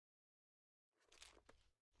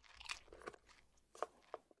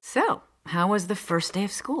So, how was the first day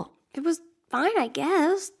of school? It was fine, I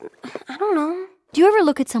guess. I don't know. Do you ever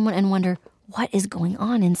look at someone and wonder what is going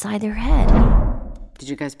on inside their head? Did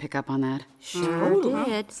you guys pick up on that? Sure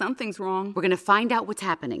did. Something's wrong. We're gonna find out what's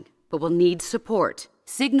happening, but we'll need support.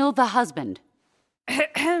 Signal the husband.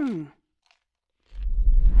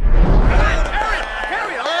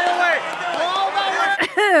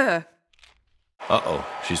 Uh-oh,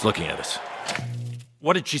 she's looking at us.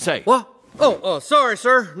 What did she say? What? Oh, sorry,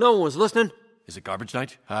 sir. No one was listening. Is it garbage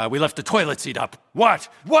night? We left the toilet seat up. What?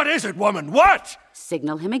 What is it, woman? What?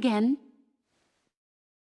 Signal him again.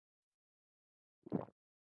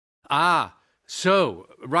 Ah, so,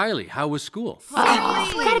 Riley, how was school? You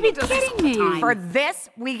gotta be kidding me. For this,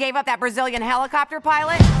 we gave up that Brazilian helicopter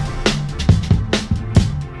pilot?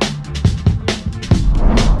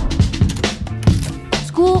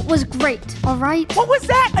 School was great, all right? What was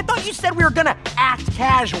that? I thought you said we were gonna act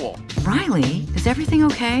casual. Riley, is everything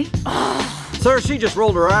okay? Sir, she just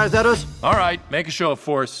rolled her eyes at us. All right, make a show of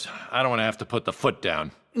force. I don't want to have to put the foot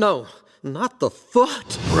down. No, not the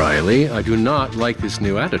foot. Riley, I do not like this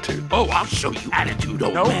new attitude. Oh, I'll show you attitude,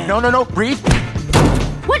 old man. No, breathe.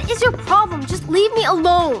 What is your problem? Just leave me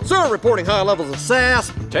alone. Sir, reporting high levels of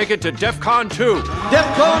sass. Take it to DEFCON 2.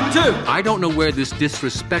 DEFCON 2. I don't know where this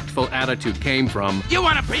disrespectful attitude came from. You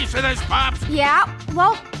want a piece of this, Pops? Yeah,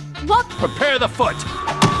 well, look. Prepare the foot.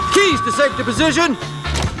 Keys to safety position.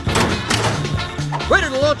 Ready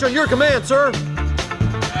to launch on your command, sir.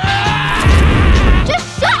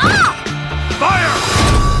 Just shut up!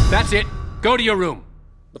 Fire! That's it. Go to your room.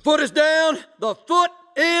 The foot is down. The foot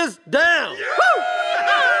is down. Woo!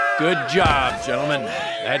 Good job, gentlemen.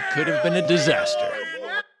 That could have been a disaster.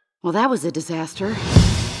 Well, that was a disaster.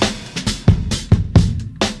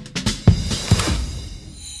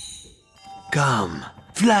 Come,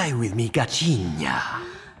 fly with me, Cachinha.